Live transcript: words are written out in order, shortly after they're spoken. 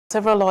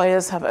Several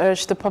lawyers have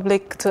urged the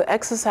public to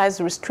exercise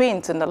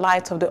restraint in the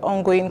light of the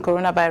ongoing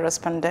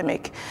coronavirus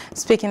pandemic.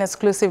 Speaking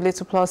exclusively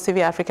to Plus TV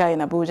Africa in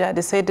Abuja,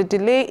 they said the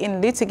delay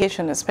in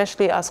litigation,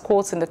 especially as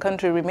courts in the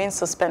country remain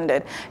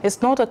suspended,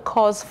 is not a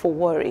cause for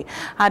worry,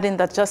 adding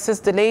that justice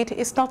delayed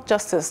is not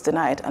justice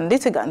denied, and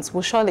litigants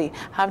will surely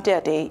have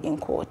their day in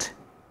court.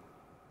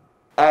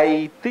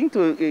 I think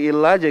to a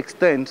large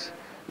extent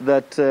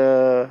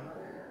that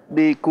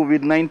the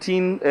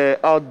COVID-19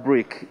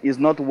 outbreak is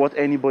not what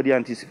anybody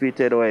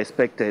anticipated or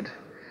expected.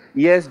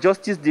 Yes,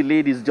 justice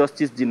delayed is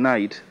justice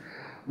denied,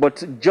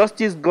 but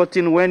justice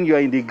gotten when you are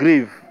in the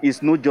grave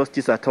is no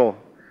justice at all.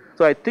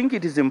 So I think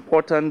it is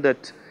important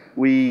that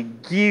we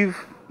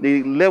give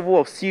the level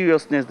of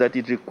seriousness that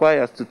it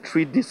requires to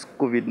treat this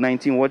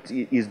COVID-19 what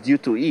is due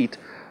to it,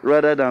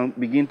 rather than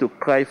begin to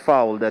cry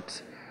foul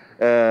that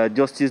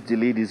justice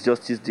delayed is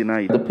justice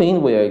denied. The pain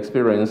we are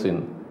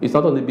experiencing is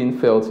not only being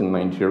felt in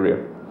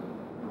Nigeria.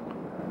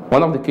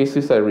 One of the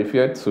cases I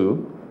referred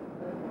to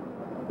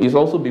is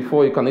also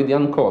before a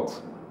Canadian court,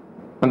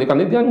 and the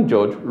Canadian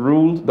judge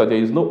ruled that there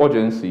is no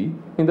urgency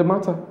in the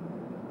matter.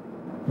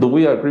 Do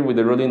we agree with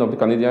the ruling of the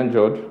Canadian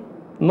judge?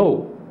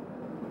 No.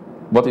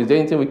 But is there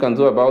anything we can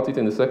do about it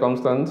in the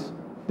circumstance?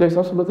 There is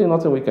absolutely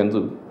nothing we can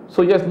do.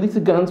 So yes,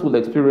 litigants will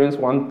experience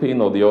one pain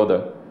or the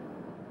other,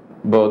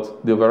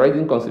 but the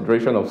overriding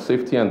consideration of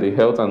safety and the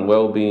health and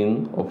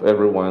well-being of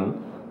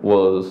everyone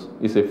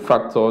is a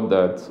factor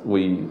that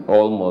we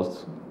all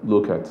must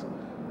look at.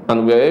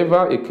 And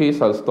wherever a case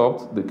has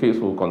stopped, the case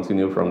will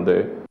continue from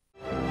there.